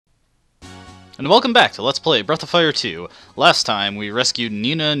and welcome back to Let's Play Breath of Fire 2. Last time we rescued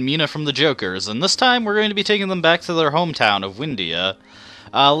Nina and Mina from the Jokers, and this time we're going to be taking them back to their hometown of Windia.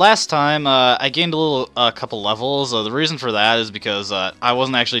 Last time I gained a couple levels. The reason for that is because I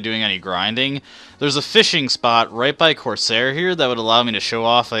wasn't actually doing any grinding. There's a fishing spot right by Corsair here that would allow me to show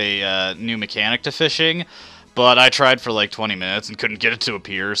off a new mechanic to fishing, but I tried for like 20 minutes and couldn't get it to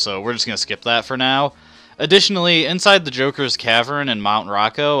appear, so we're just going to skip that for now. Additionally, inside the Joker's Cavern in Mount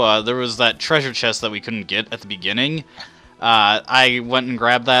Rocco, there was that treasure chest that we couldn't get at the beginning. I went and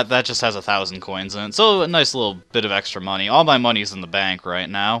grabbed that. That just has 1,000 coins in it, so a nice little bit of extra money. All my money's in the bank right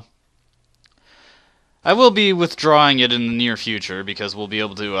now. I will be withdrawing it in the near future because we'll be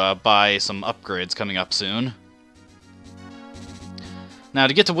able to buy some upgrades coming up soon. Now,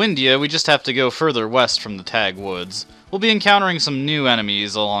 to get to Windia, we just have to go further west from the Tag Woods. We'll be encountering some new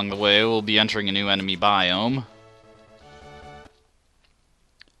enemies along the way. We'll be entering a new enemy biome.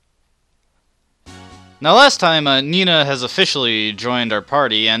 Now, last time, Nina has officially joined our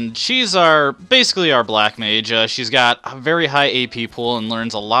party, and she's basically our black mage. She's got a very high AP pool and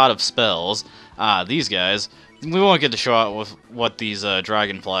learns a lot of spells. These guys, we won't get to show out with what these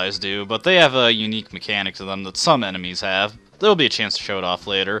dragonflies do, but they have a unique mechanic to them that some enemies have. There'll be a chance to show it off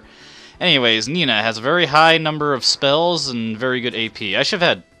later. Anyways, Nina has a very high number of spells and very good AP. I should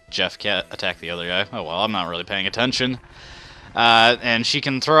have had Jeff attack the other guy. Oh well, I'm not really paying attention. And she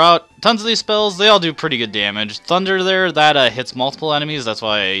can throw out tons of these spells. They all do pretty good damage. Thunder there, that hits multiple enemies. That's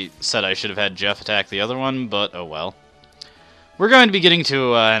why I said I should have had Jeff attack the other one, but oh well. We're going to be getting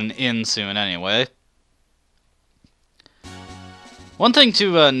to an inn soon anyway. One thing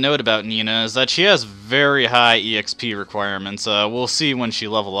to note about Nina is that she has very high EXP requirements. We'll see when she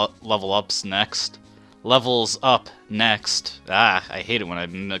levels up next. I hate it when I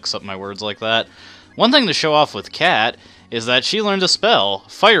mix up my words like that. One thing to show off with Cat is that she learned a spell,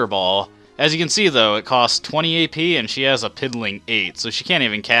 Fireball. As you can see though, it costs 20 AP and she has a piddling 8, so she can't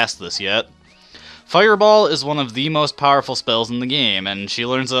even cast this yet. Fireball is one of the most powerful spells in the game, and she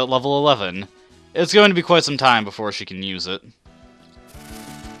learns it at level 11. It's going to be quite some time before she can use it.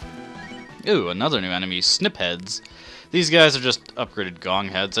 Ooh, another new enemy, Snipheads. These guys are just upgraded gong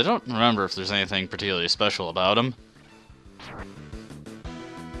heads. I don't remember if there's anything particularly special about them.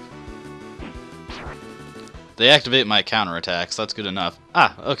 They activate my counterattacks, that's good enough.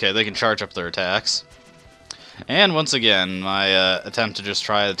 Okay, they can charge up their attacks. And once again, my attempt to just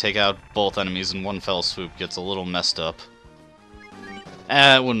try to take out both enemies in one fell swoop gets a little messed up.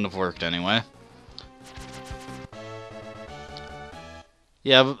 It wouldn't have worked anyway.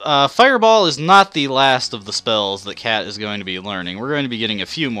 Yeah, Fireball is not the last of the spells that Cat is going to be learning. We're going to be getting a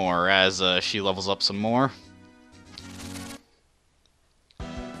few more as she levels up some more.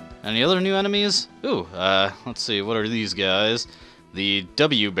 Any other new enemies? Ooh, let's see, what are these guys? The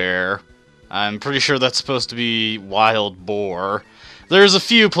W-Bear. I'm pretty sure that's supposed to be Wild Boar. There's a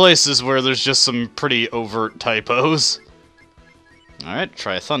few places where there's just some pretty overt typos. Alright,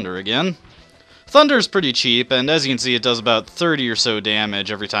 try Thunder again. Thunder's pretty cheap, and as you can see, it does about 30 or so damage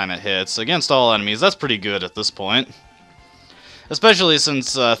every time it hits. Against all enemies, that's pretty good at this point. Especially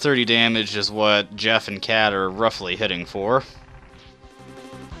since 30 damage is what Jeff and Cat are roughly hitting for.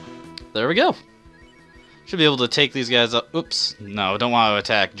 There we go. Should be able to take these guys up. Oops, no, don't want to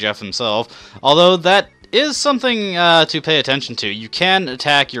attack Jeff himself. Although that is something to pay attention to. You can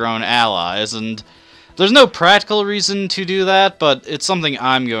attack your own allies, and there's no practical reason to do that, but it's something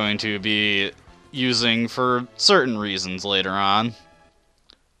I'm going to be using for certain reasons later on.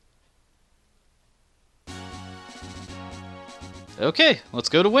 Okay, let's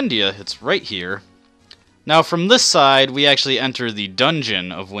go to Windia. It's right here. Now from this side, we actually enter the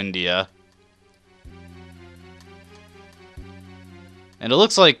dungeon of Windia. And it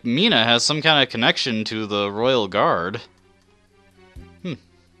looks like Mina has some kind of connection to the Royal Guard.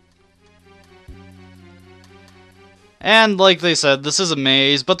 And like they said, this is a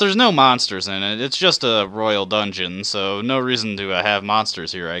maze, but there's no monsters in it. It's just a royal dungeon, so no reason to have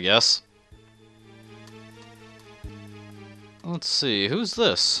monsters here, I guess. Let's see, who's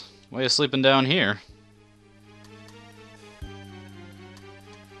this? Why are you sleeping down here?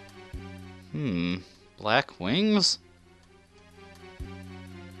 Black wings?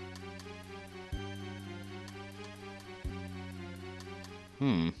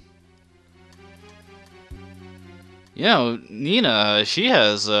 You know, Nina, she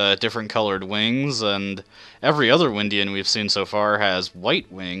has different colored wings, and every other Windian we've seen so far has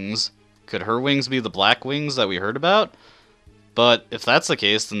white wings. Could her wings be the black wings that we heard about? But if that's the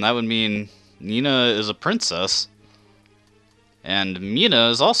case, then that would mean Nina is a princess. And Mina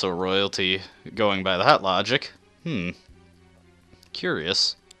is also royalty, going by that logic.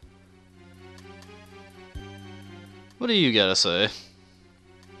 Curious. What do you gotta say?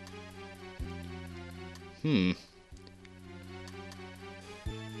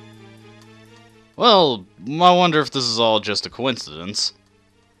 Well, I wonder if this is all just a coincidence.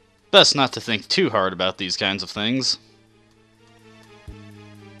 Best not to think too hard about these kinds of things.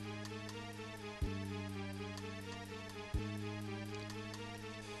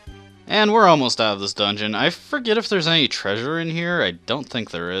 And we're almost out of this dungeon. I forget if there's any treasure in here. I don't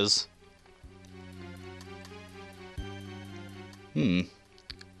think there is.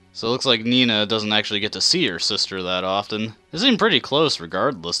 So it looks like Nina doesn't actually get to see her sister that often. They seem pretty close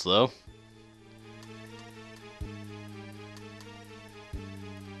regardless, though.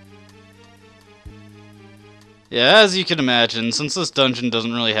 Yeah, as you can imagine, since this dungeon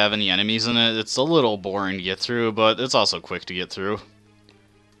doesn't really have any enemies in it, it's a little boring to get through, but it's also quick to get through.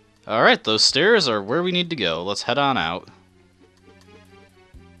 Alright, those stairs are where we need to go. Let's head on out.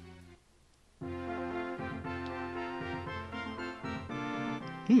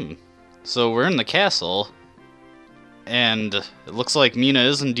 So we're in the castle, and it looks like Mina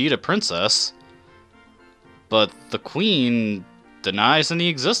is indeed a princess, but the queen denies any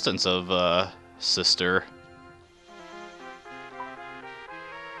existence of, sister.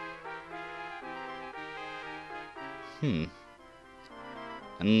 And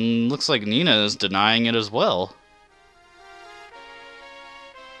looks like Nina is denying it as well.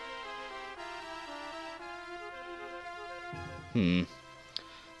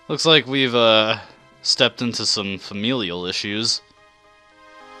 Looks like we've, stepped into some familial issues.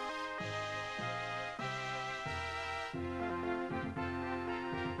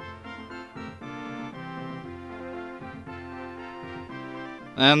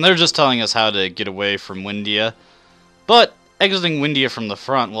 And they're just telling us how to get away from Windia. But exiting Windia from the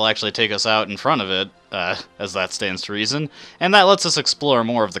front will actually take us out in front of it, as that stands to reason. And that lets us explore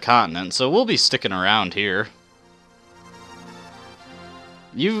more of the continent, so we'll be sticking around here.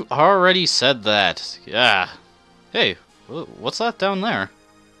 You already said that. Yeah. Hey, what's that down there?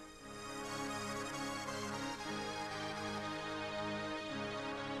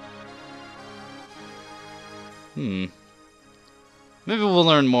 Maybe we'll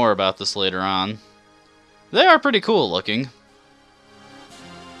learn more about this later on. They are pretty cool looking.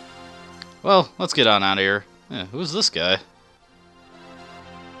 Well, let's get on out of here. Yeah, who's this guy?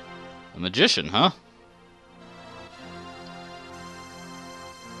 A magician, huh?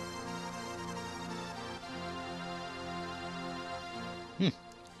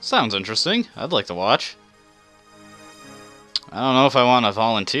 Sounds interesting. I'd like to watch. I don't know if I want to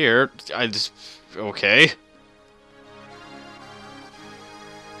volunteer. Okay.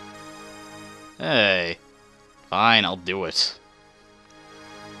 Hey. Fine, I'll do it.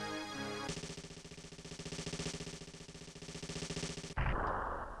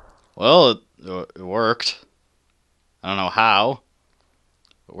 Well, it worked. I don't know how.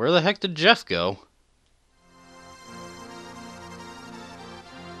 But where the heck did Jeff go?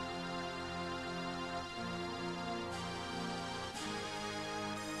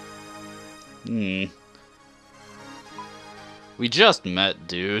 We just met,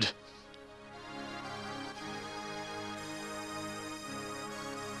 dude.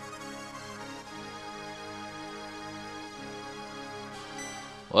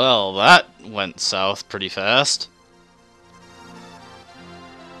 Well, that went south pretty fast.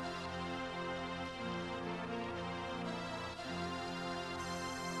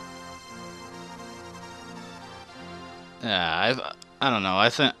 Yeah, I don't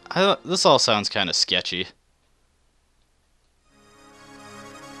know. This all sounds kind of sketchy.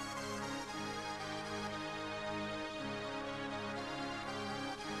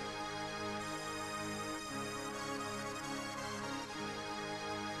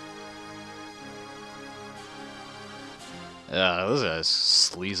 Yeah, this guy's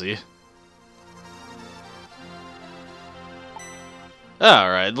sleazy.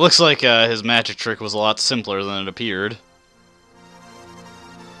 Alright, looks like his magic trick was a lot simpler than it appeared.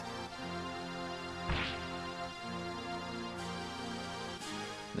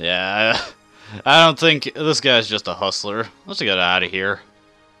 Yeah, I don't think this guy's just a hustler. Let's get out of here.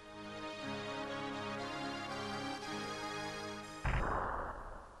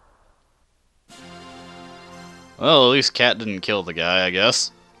 Well, at least Cat didn't kill the guy, I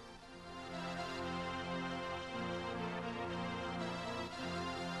guess.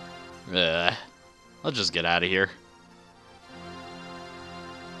 Let's just get out of here.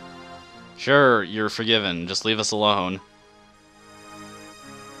 Sure, you're forgiven. Just leave us alone.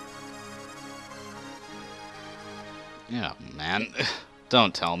 Yeah, man.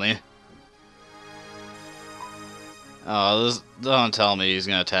 Don't tell me. Oh, don't tell me he's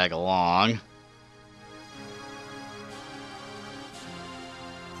gonna tag along.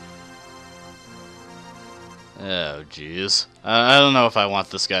 Oh, jeez. I don't know if I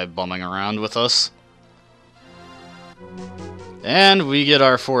want this guy bumming around with us. And we get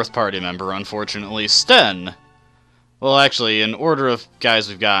our fourth party member, unfortunately, Sten. Well, actually, in order of guys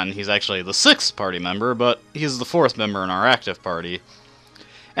we've gotten, he's actually the sixth party member, but he's the fourth member in our active party.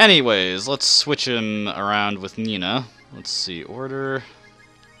 Anyways, let's switch him around with Nina. Let's see, order,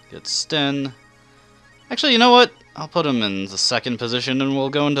 get Sten. Actually, you know what? I'll put him in the second position and we'll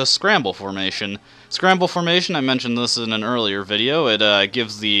go into Scramble Formation. Scramble Formation, I mentioned this in an earlier video, it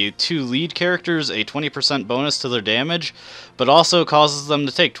gives the two lead characters a 20% bonus to their damage, but also causes them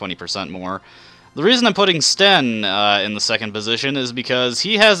to take 20% more. The reason I'm putting Sten in the second position is because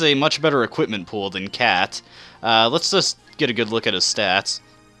he has a much better equipment pool than Cat. Let's just get a good look at his stats.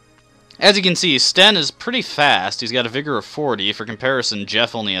 As you can see, Sten is pretty fast. He's got a vigor of 40. For comparison,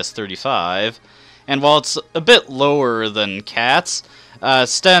 Jeff only has 35. And while it's a bit lower than Cat's,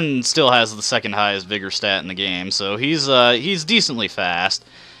 Sten still has the second highest vigor stat in the game, so he's decently fast.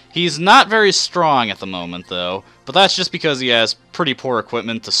 He's not very strong at the moment, though, but that's just because he has pretty poor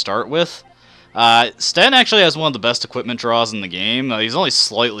equipment to start with. Sten actually has one of the best equipment draws in the game. He's only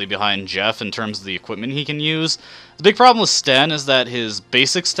slightly behind Jeff in terms of the equipment he can use. The big problem with Sten is that his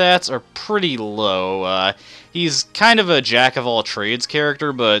basic stats are pretty low. He's kind of a jack-of-all-trades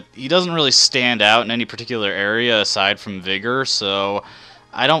character, but he doesn't really stand out in any particular area aside from vigor, so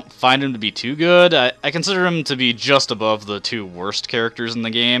I don't find him to be too good. I consider him to be just above the two worst characters in the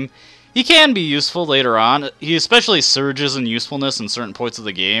game. He can be useful later on. He especially surges in usefulness in certain points of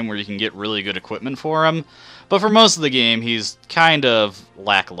the game where you can get really good equipment for him. But for most of the game, he's kind of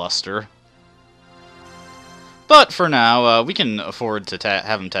lackluster. But for now, we can afford to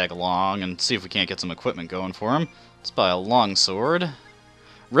have him tag along and see if we can't get some equipment going for him. Let's buy a longsword.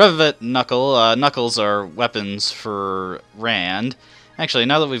 Revet Knuckle. Knuckles are weapons for Rand. Actually,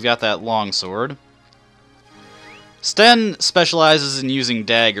 now that we've got that longsword, Sten specializes in using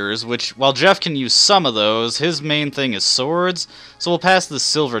daggers, which, while Jeff can use some of those, his main thing is swords, so we'll pass the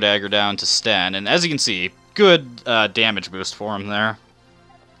silver dagger down to Sten, and as you can see, good damage boost for him there.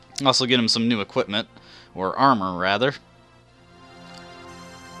 Also get him some new equipment, or armor, rather.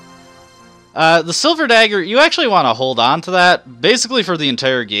 The silver dagger, you actually want to hold on to that, basically for the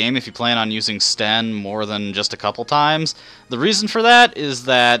entire game if you plan on using Sten more than just a couple times. The reason for that is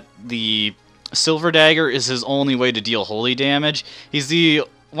that the Silver Dagger is his only way to deal holy damage. He's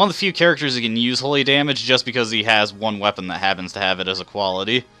one of the few characters who can use holy damage just because he has one weapon that happens to have it as a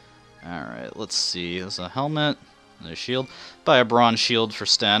quality. Alright, let's see. There's a helmet, there's a shield. Buy a bronze shield for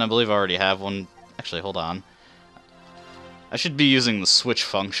Sten. I believe I already have one. Actually, hold on. I should be using the switch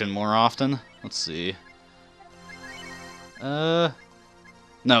function more often. Let's see. No,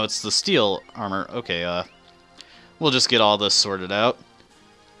 it's the steel armor. Okay, we'll just get all this sorted out.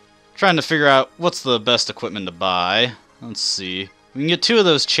 Trying to figure out what's the best equipment to buy. Let's see. We can get three of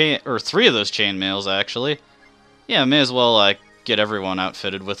those chainmails, actually. Yeah, may as well get everyone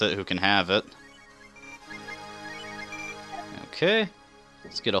outfitted with it who can have it. Okay.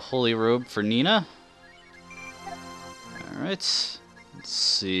 Let's get a holy robe for Nina. Alright. Let's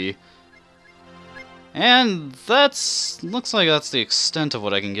see. And looks like that's the extent of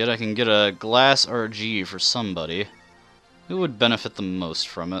what I can get. I can get a glass RG for somebody. Who would benefit the most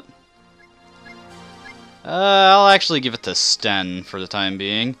from it? I'll actually give it to Sten for the time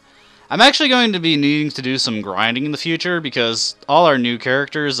being. I'm actually going to be needing to do some grinding in the future because all our new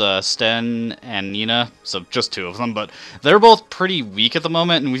characters, Sten and Nina, so just two of them, but they're both pretty weak at the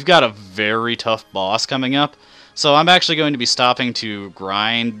moment, and we've got a very tough boss coming up. So I'm actually going to be stopping to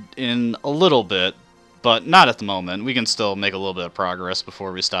grind in a little bit, but not at the moment. We can still make a little bit of progress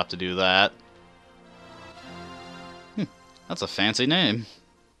before we stop to do that. That's a fancy name.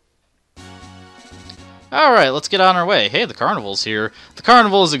 Alright, let's get on our way. Hey, the carnival's here. The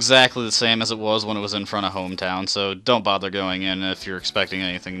carnival is exactly the same as it was when it was in front of Hometown, so don't bother going in if you're expecting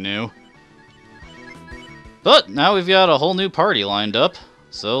anything new. But now we've got a whole new party lined up,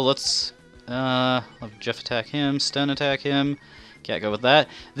 so let's have Jeff attack him, Sten attack him. Can't go with that.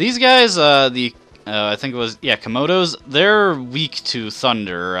 These guys, I think it was, yeah, Komodos, they're weak to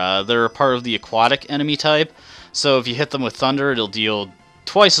thunder. They're part of the aquatic enemy type, so if you hit them with thunder, it'll deal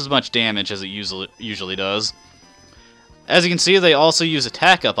twice as much damage as it usually does. As you can see, they also use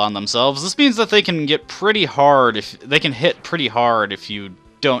attack up on themselves. This means that they can get pretty hard if they can hit pretty hard if you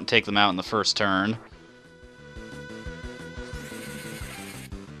don't take them out in the first turn.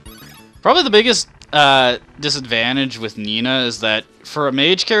 Probably the biggest disadvantage with Nina is that for a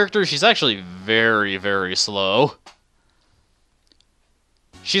mage character, she's actually very, very slow.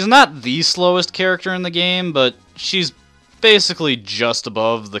 She's not the slowest character in the game, but she's basically just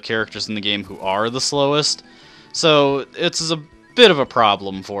above the characters in the game who are the slowest. So it's a bit of a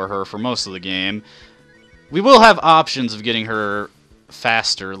problem for her for most of the game. We will have options of getting her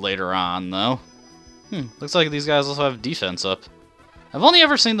faster later on, though. Looks like these guys also have defense up. I've only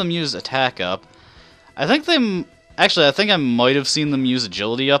ever seen them use attack up. I think they... Actually, I think I might have seen them use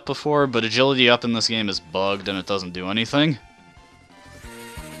agility up before, but agility up in this game is bugged and it doesn't do anything.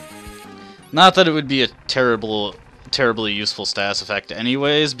 Not that it would be a terribly useful status effect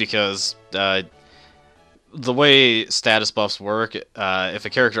anyways, because the way status buffs work, if a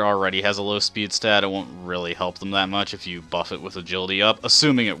character already has a low speed stat, it won't really help them that much if you buff it with agility up,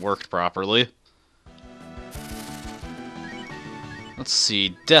 assuming it worked properly. Let's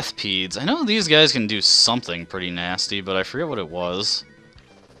see, Death Peds. I know these guys can do something pretty nasty, but I forget what it was.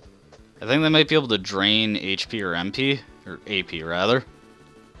 I think they might be able to drain HP or MP, or AP rather.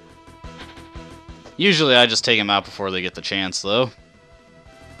 Usually I just take them out before they get the chance, though.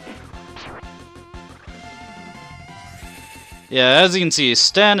 Yeah, as you can see,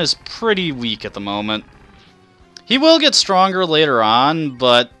 Sten is pretty weak at the moment. He will get stronger later on,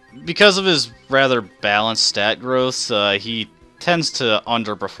 but because of his rather balanced stat growth, he tends to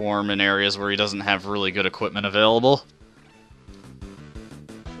underperform in areas where he doesn't have really good equipment available.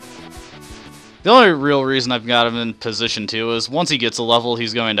 The only real reason I've got him in position 2 is once he gets a level,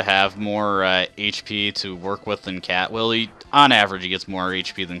 he's going to have more HP to work with than Cat will. On average, he gets more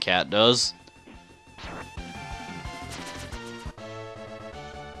HP than Cat does.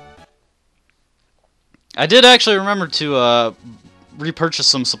 I did actually remember to repurchase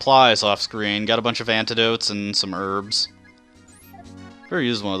some supplies off screen. Got a bunch of antidotes and some herbs. Better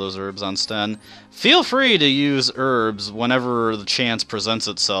use one of those herbs on Sten. Feel free to use herbs whenever the chance presents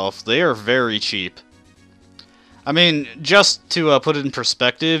itself. They are very cheap. I mean, just to put it in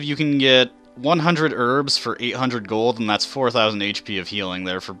perspective, you can get 100 herbs for 800 gold, and that's 4,000 HP of healing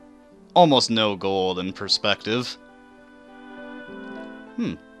there for almost no gold in perspective.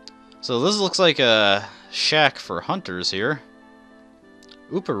 So this looks like a shack for hunters here.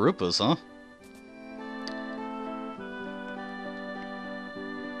 Oopa-roopas, huh?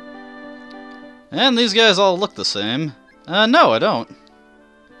 And these guys all look the same. No, I don't.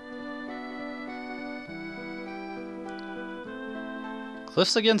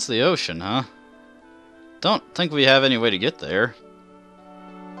 Cliffs against the ocean, huh? Don't think we have any way to get there.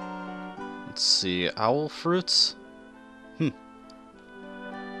 Let's see, owl fruits?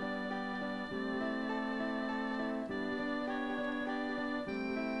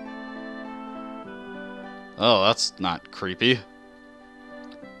 Oh, that's not creepy.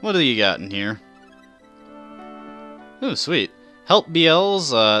 What do you got in here? Ooh, sweet. Help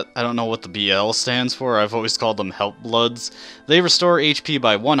BLs, I don't know what the BL stands for. I've always called them Help Bloods. They restore HP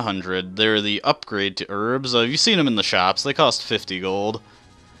by 100. They're the upgrade to herbs. You've seen them in the shops. They cost 50 gold.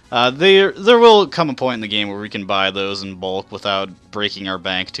 There will come a point in the game where we can buy those in bulk without breaking our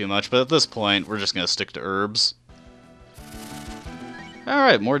bank too much, but at this point, we're just going to stick to herbs.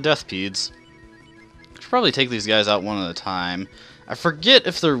 Alright, more Death Peds. Should probably take these guys out one at a time. I forget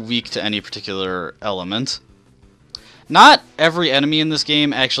if they're weak to any particular element. Not every enemy in this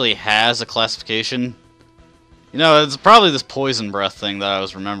game actually has a classification. You know, it's probably this poison breath thing that I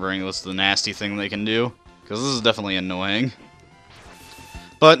was remembering was the nasty thing they can do, because this is definitely annoying.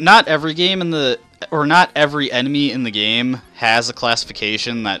 But not every game not every enemy in the game has a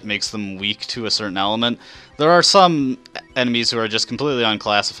classification that makes them weak to a certain element. There are some enemies who are just completely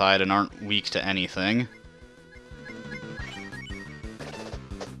unclassified and aren't weak to anything.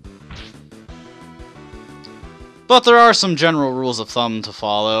 But there are some general rules of thumb to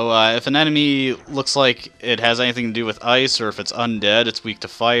follow. If an enemy looks like it has anything to do with ice, or if it's undead, it's weak to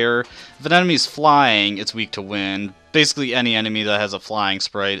fire. If an enemy's flying, it's weak to wind. Basically, any enemy that has a flying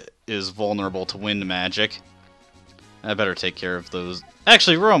sprite is vulnerable to wind magic. I better take care of those.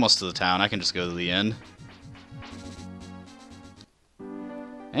 Actually, we're almost to the town. I can just go to the inn.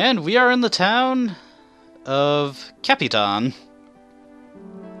 And we are in the town of Capitan.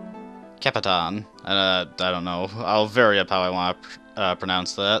 Capitan. I don't know. I'll vary up how I want to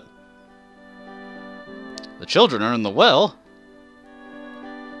pronounce that. The children are in the well.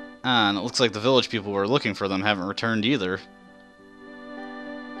 And it looks like the village people who are looking for them haven't returned either.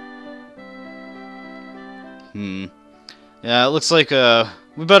 Yeah, it looks like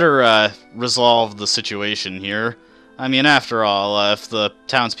we better resolve the situation here. I mean, after all, if the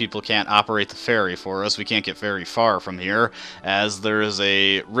townspeople can't operate the ferry for us, we can't get very far from here, as there is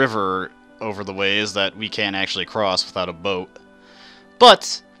a river over the ways that we can't actually cross without a boat.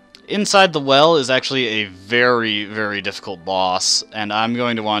 But inside the well is actually a very, very difficult boss, and I'm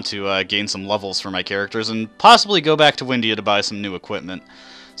going to want to gain some levels for my characters and possibly go back to Windia to buy some new equipment.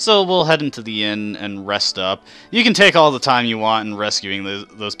 So we'll head into the inn and rest up. You can take all the time you want in rescuing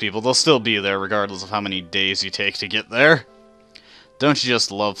those people. They'll still be there regardless of how many days you take to get there. Don't you just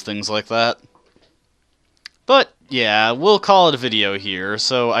love things like that? But, yeah, we'll call it a video here,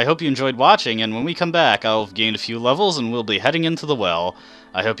 so I hope you enjoyed watching, and when we come back, I'll have gained a few levels and we'll be heading into the well.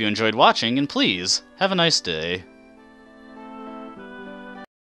 I hope you enjoyed watching, and please, have a nice day.